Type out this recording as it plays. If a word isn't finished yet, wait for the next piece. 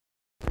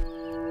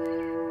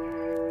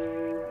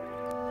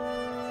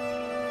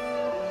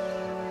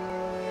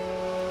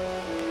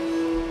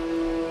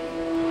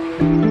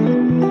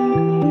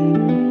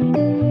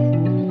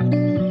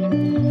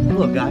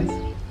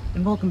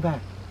and welcome back.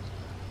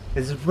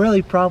 This is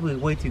really probably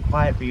way too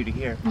quiet for you to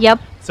hear. Yep.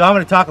 So I'm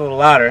going to talk a little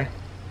louder.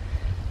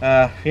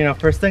 You know,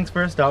 first things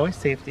first, always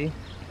safety.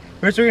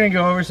 First we're going to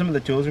go over some of the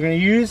tools we're going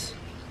to use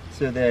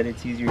so that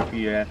it's easier for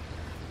you to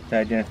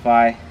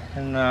identify.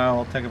 And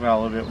we'll talk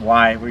about a little bit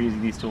why we're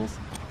using these tools.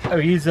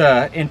 We use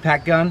an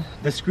impact gun.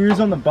 The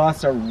screws on the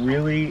bus are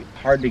really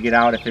hard to get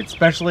out,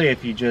 especially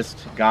if you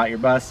just got your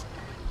bus.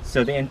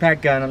 So the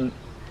impact gun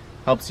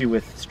helps you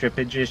with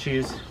strippage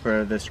issues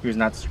for the screws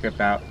not to strip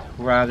out.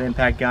 We'll have the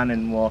impact gun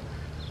and we'll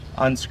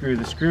unscrew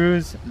the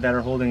screws that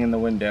are holding in the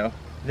window.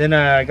 Then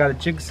I got a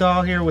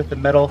jigsaw here with the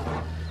metal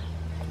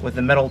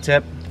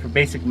tip for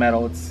basic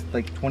metal. It's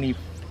like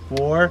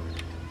 24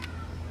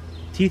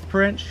 teeth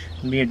per inch,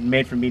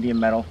 made from medium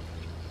metal.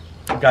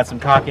 We've got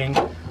some caulking,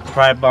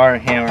 pry bar,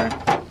 hammer,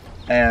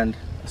 and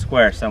a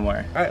square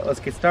somewhere. All right, let's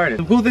get started.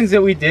 The cool things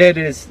that we did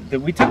is that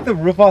we took the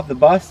roof off the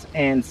bus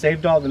and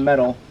saved all the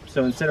metal.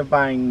 So instead of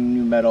buying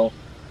new metal,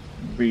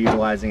 we're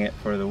utilizing it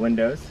for the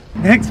windows.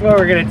 Next, what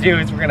we're gonna do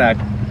is we're gonna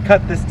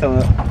cut this to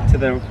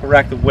the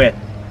correct width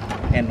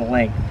and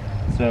length.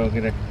 So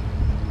we're gonna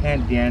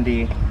hand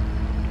dandy.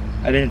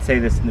 I didn't say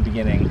this in the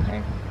beginning.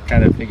 I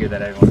kind of figured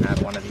that everyone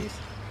had one of these.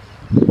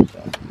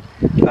 So,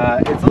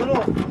 it's a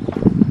little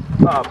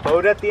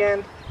bowed at the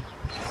end.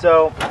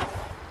 So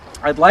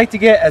I'd like to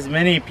get as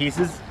many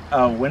pieces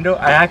of window.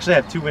 I actually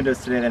have 2 windows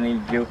today that I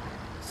need to do.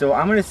 So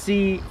I'm gonna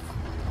see,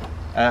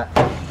 I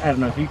don't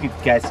know if you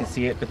guys can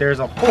see it, but there's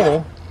a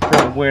hole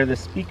from where the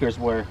speakers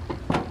were.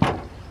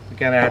 We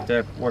kind of have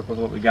to work with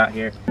what we got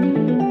here.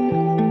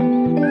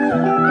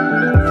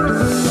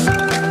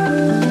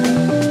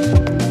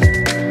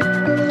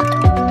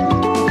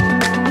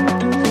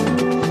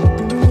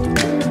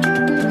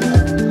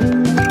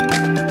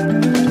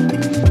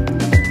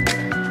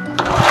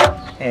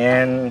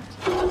 And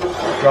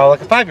draw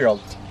like a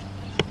 5-year-old.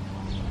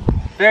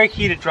 Very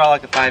key to draw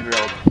like a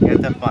 5-year-old. You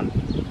have to have fun.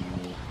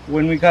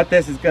 When we cut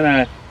this,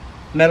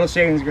 metal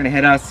shavings are gonna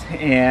hit us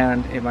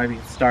and it might be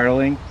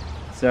startling.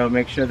 So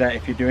make sure that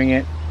if you're doing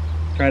it,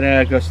 try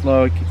to go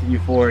slow and continue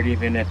forward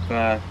even if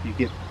you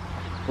get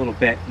a little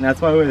bit. And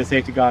that's why we wear the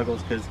safety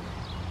goggles, because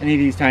any of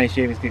these tiny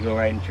shavings could go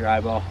right into your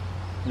eyeball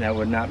and that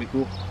would not be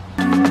cool.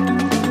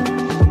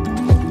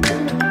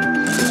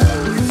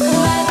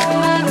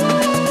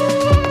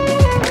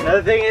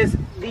 Another thing is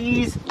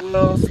these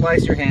will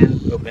slice your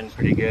hand open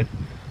pretty good.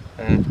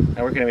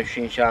 I work in a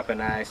machine shop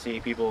and I see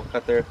people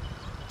cut their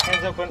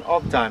hands open all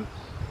the time.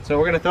 So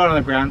we're going to throw it on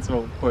the ground, so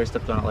we'll probably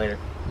step on it later.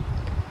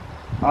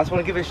 I also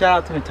want to give a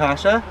shout out to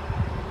Natasha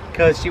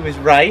because she was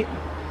right,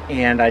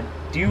 and I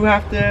do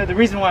have to, the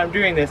reason why I'm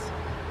doing this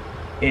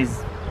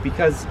is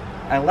because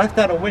I left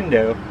out a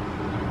window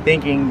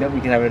thinking that we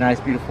could have a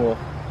nice beautiful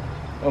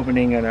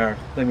opening in our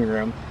living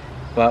room,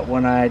 but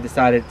when I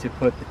decided to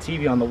put the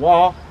TV on the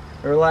wall,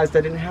 I realized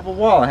I didn't have a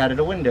wall, I had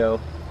a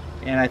window,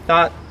 and I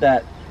thought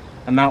that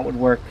a mount would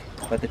work,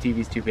 but the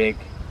TV's too big,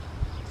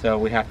 so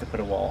we have to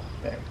put a wall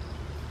there.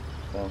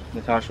 So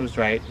Natasha was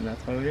right, and that's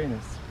why we're doing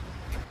this.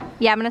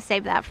 Yeah, I'm gonna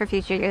save that for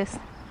future use.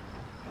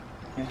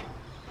 Yeah.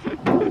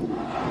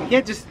 You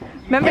can't just.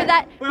 Remember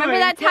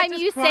that time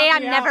you say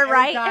I'm never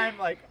right? Time,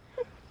 like,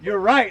 you're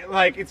right.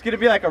 Like, it's gonna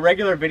be like a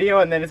regular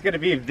video, and then it's gonna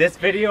be this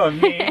video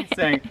of me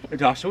saying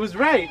Natasha was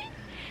right,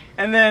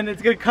 and then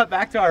it's gonna cut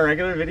back to our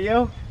regular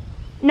video.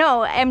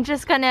 No, I'm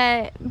just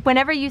gonna,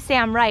 whenever you say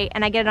I'm right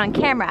and I get it on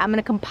camera, I'm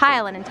gonna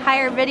compile an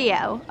entire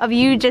video of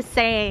you just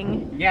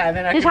saying, yeah, and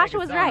then Natasha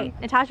was right.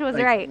 Natasha was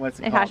right.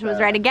 Natasha was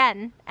right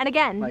again and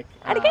again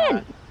and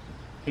again.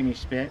 Can you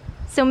spit?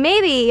 So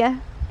maybe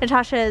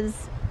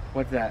Natasha's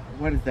What's that?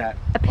 What is that?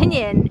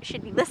 Opinion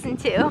should be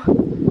listened to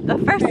the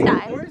first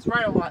time. Corey's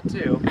right a lot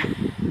too.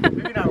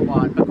 Maybe not a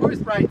lot, but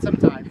Corey's right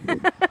sometimes.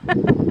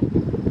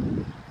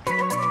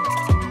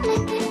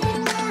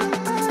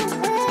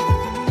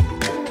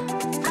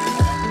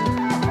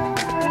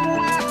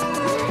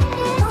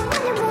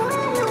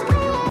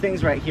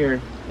 Things right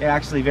here, they're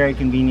actually very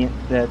convenient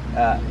that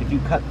if you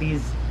cut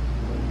these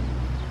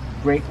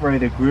right where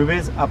the groove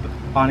is up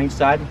on each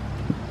side,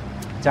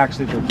 it's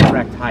actually the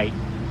correct height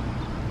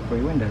for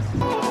your windows.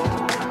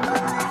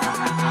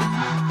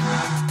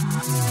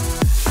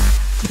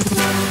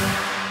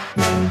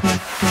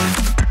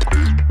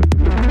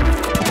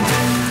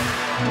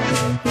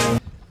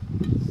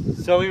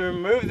 So we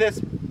remove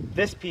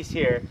this piece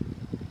here.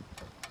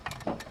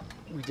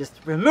 We just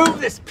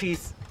remove this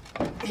piece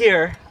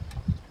here.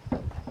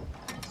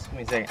 Just let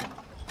me say it.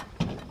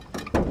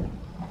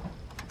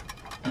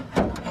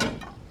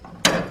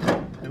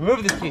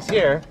 Remove this piece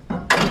here.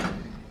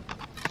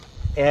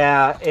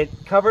 It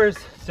covers,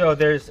 so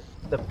there's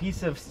the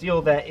piece of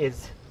steel that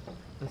is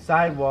the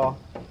sidewall,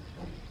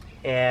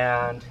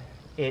 and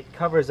it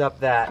covers up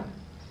that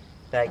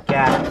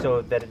gap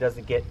so that it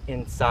doesn't get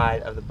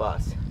inside of the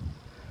bus.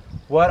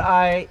 What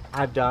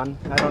I've done,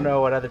 I don't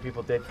know what other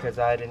people did because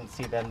I didn't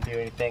see them do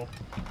anything,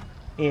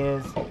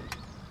 is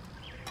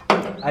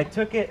I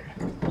took it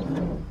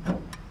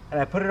and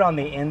I put it on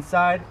the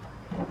inside.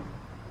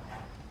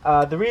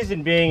 The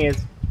reason being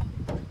is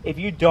if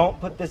you don't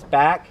put this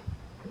back,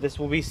 this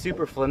will be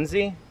super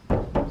flimsy.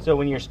 So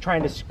when you're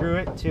trying to screw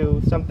it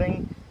to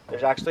something,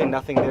 there's actually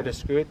nothing there to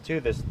screw it to.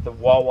 The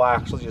wall will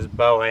actually just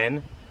bow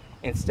in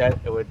instead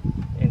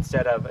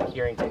of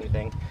adhering to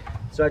anything.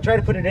 So I try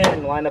to put it in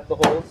and line up the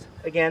holes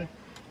again.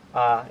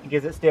 It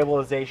gives it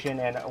stabilization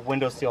and a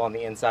window seal on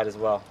the inside as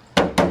well.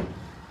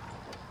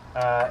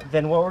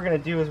 Then what we're going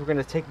to do is we're going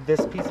to take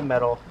this piece of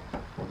metal,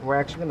 we're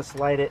actually going to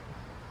slide it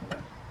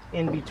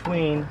in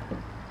between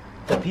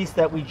the piece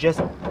that we just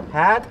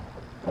had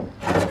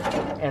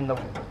and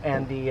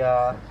the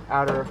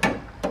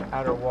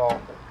outer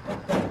wall.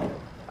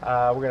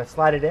 We're going to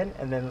slide it in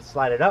and then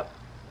slide it up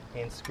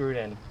and screw it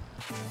in.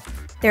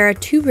 There are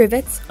 2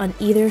 rivets on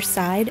either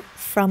side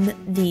from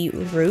the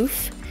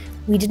roof.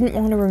 We didn't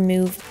want to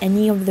remove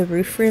any of the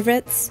roof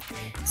rivets,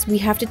 so we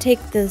have to take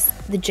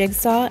the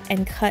jigsaw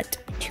and cut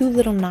 2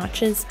 little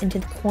notches into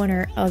the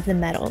corner of the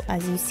metal,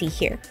 as you see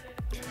here.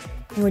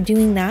 And we're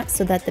doing that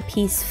so that the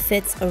piece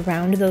fits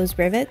around those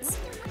rivets,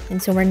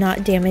 and so we're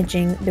not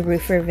damaging the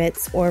roof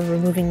rivets or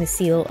removing the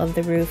seal of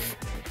the roof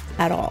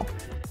at all.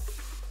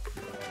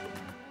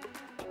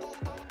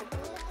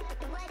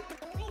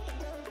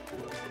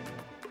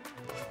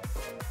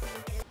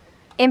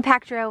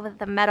 Impact drill with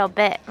the metal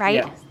bit, right?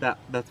 Yes,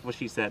 that's what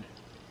she said.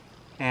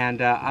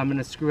 And I'm going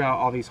to screw out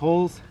all these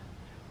holes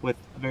with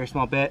a very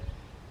small bit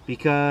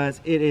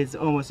because it is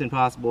almost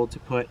impossible to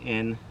put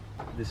in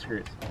the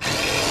screws.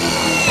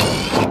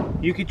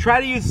 You could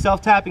try to use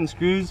self-tapping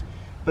screws,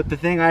 but the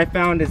thing I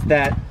found is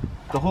that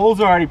the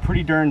holes are already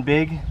pretty darn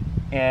big,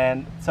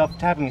 and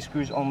self-tapping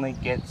screws only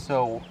get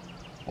so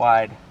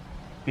wide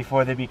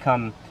before they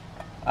become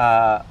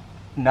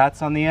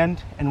nuts on the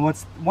end. And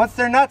once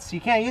they're nuts,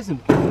 you can't use them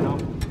because, you know,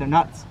 they're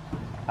nuts.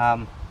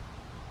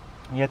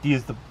 You have to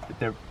use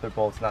their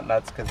bolts, not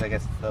nuts, because I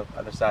guess it's the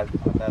other side,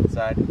 on the other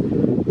side.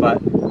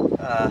 But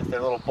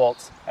they're little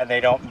bolts, and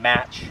they don't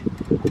match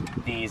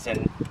these,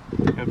 and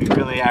it would be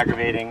really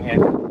aggravating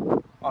if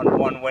on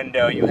one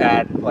window you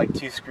had like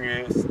 2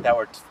 screws that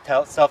were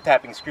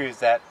self-tapping screws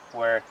that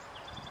were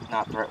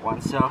not the right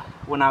ones. So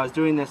when I was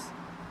doing this,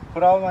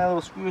 put all my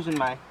little screws in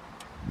my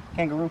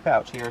kangaroo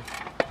pouch here.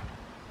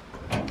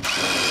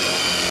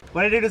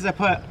 What I did is I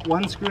put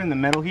 1 screw in the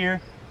middle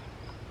here.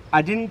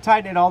 I didn't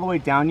tighten it all the way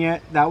down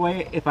yet. That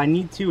way, if I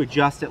need to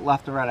adjust it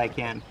left or right, I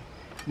can.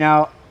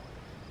 Now,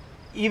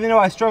 even though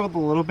I struggled a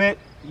little bit,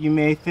 you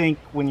may think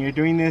when you're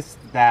doing this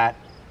that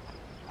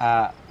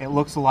it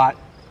looks like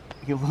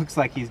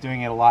he's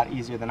doing it a lot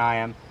easier than I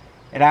am.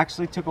 It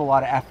actually took a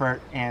lot of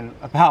effort, and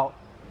I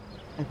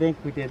think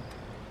we did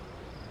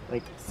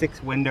like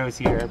 6 windows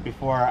here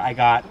before I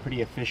got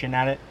pretty efficient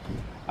at it.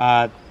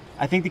 I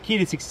think the key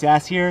to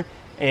success here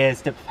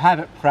is to have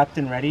it prepped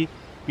and ready,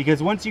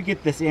 because once you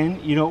get this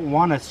in, you don't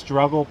want to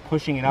struggle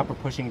pushing it up or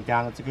pushing it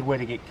down. It's a good way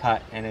to get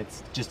cut, and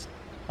it's just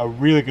a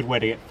really good way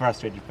to get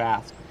frustrated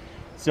fast.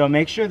 So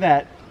make sure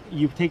that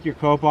you take your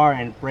crowbar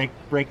and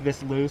break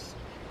this loose,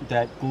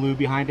 that glue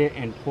behind it,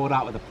 and pull it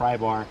out with a pry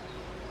bar.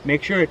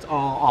 Make sure it's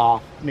all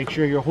off. Make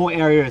sure your whole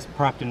area is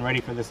prepped and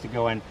ready for this to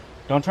go in.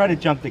 Don't try to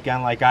jump the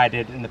gun like I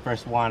did in the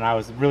first one. I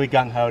was really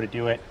gung-ho to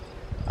do it.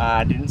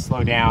 Didn't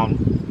slow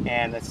down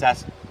and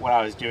assess what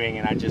I was doing,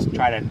 and I just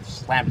tried to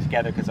slam it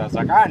together because I was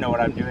like, I know what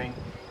I'm doing.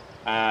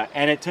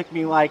 And it took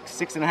me like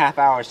 6.5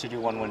 hours to do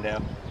 1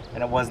 window,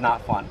 and it was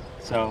not fun.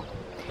 So.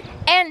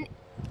 And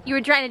you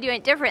were trying to do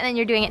it different than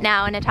you're doing it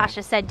now, and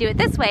Natasha said do it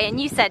this way,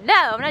 and you said no,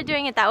 I'm not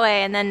doing it that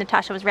way, and then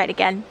Natasha was right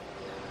again.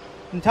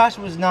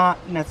 Natasha was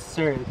not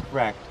necessarily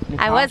correct.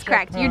 I was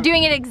correct. You're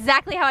doing it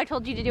exactly how I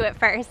told you to do it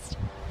first.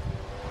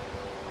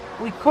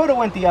 We could have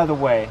went the other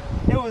way.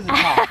 It was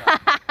Natasha.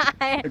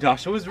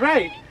 Natasha was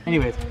right.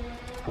 Anyways,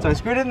 so I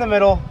screwed it in the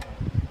middle.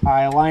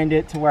 I aligned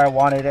it to where I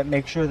wanted it.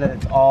 Make sure that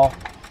it's all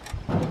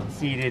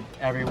seated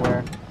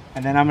everywhere.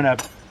 And then I'm gonna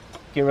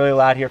get really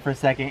loud here for a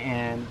second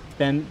and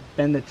bend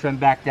the trim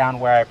back down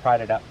where I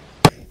pried it up.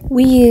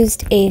 We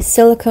used a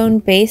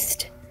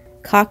silicone-based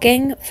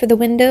caulking for the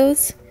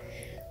windows.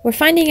 We're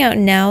finding out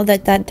now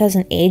that that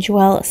doesn't age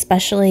well,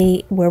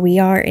 especially where we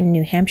are in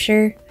New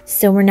Hampshire.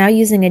 So we're now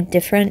using a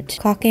different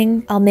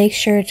caulking. I'll make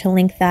sure to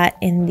link that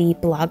in the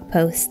blog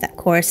post that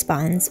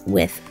corresponds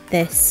with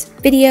this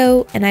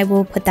video, and I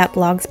will put that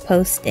blog's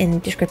post in the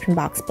description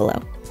box below.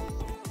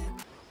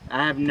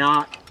 I have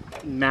not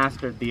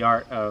mastered the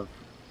art of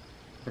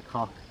the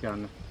caulk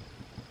gun.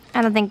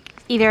 I don't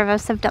think either of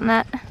us have done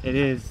that. It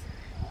is.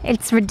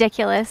 It's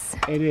ridiculous.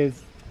 It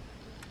is.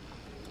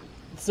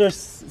 There's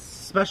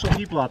special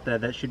people out there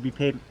that should be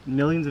paid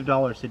millions of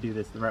dollars to do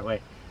this the right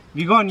way. If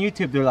you go on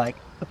YouTube, they're like,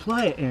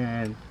 apply it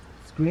and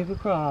scrape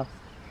across.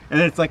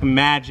 And it's like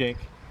magic,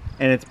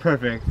 and it's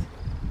perfect.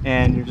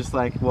 And you're just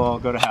like, well,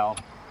 go to hell.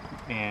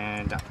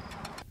 And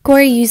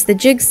Corey used the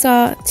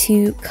jigsaw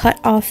to cut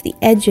off the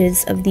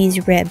edges of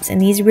these ribs, and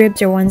these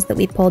ribs are ones that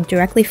we pulled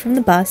directly from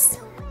the bus.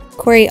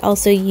 Corey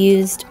also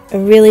used a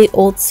really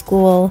old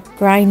school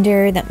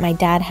grinder that my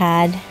dad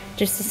had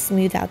just to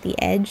smooth out the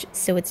edge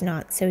so it's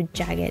not so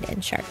jagged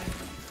and sharp.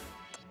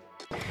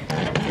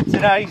 So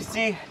now you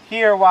see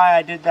here why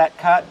I did that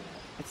cut.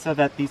 It's so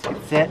that these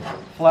can sit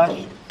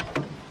flush.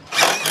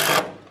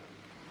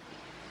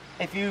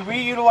 If you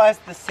reutilize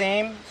the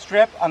same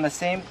strip on the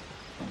same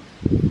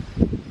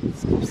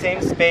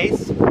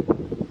space,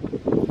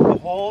 the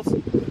holes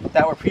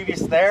that were previous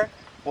there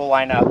will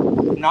line up.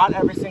 Not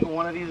every single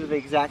one of these are the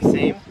exact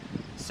same,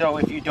 so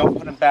if you don't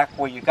put them back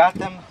where you got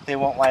them, they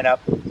won't line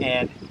up,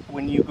 and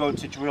when you go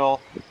to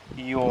drill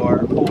your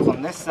holes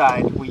on this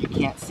side where you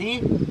can't see,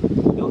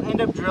 you'll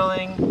end up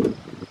drilling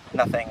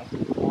nothing,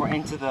 or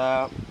into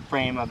the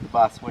frame of the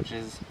bus, which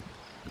is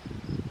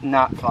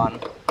not fun.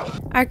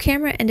 Our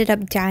camera ended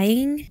up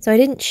dying, so I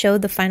didn't show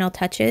the final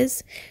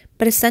touches,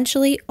 but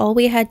essentially all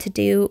we had to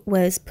do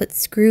was put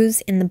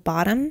screws in the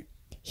bottom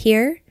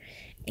here,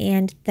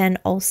 and then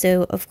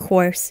also, of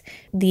course,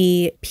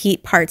 the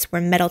parts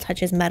where metal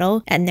touches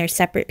metal and they're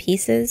separate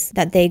pieces,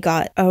 that they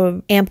got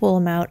an ample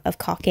amount of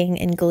caulking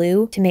and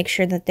glue to make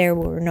sure that there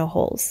were no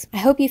holes. I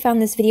hope you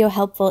found this video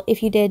helpful.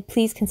 If you did,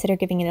 please consider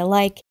giving it a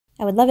like.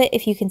 I would love it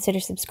if you consider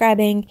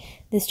subscribing.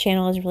 This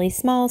channel is really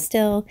small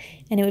still,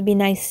 and it would be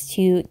nice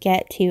to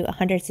get to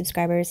 100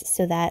 subscribers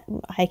so that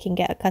I can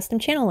get a custom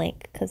channel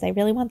link, because I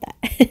really want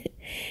that.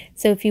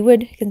 So if you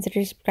would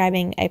consider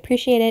subscribing, I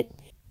appreciate it.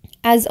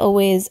 As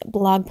always,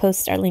 blog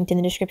posts are linked in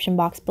the description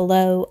box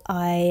below.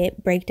 I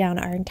break down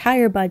our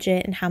entire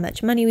budget and how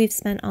much money we've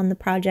spent on the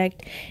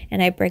project,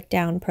 and I break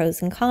down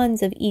pros and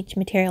cons of each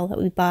material that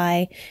we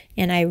buy,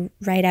 and I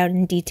write out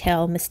in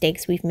detail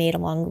mistakes we've made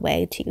along the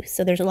way too.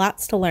 So there's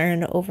lots to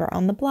learn over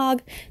on the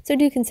blog, so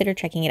do consider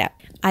checking it out.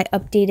 I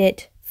update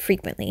it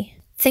frequently.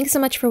 Thanks so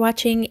much for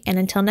watching, and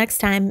until next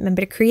time,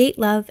 remember to create,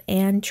 love,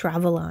 and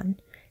travel on.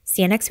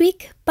 See you next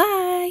week.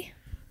 Bye!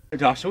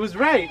 Natasha was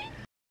right.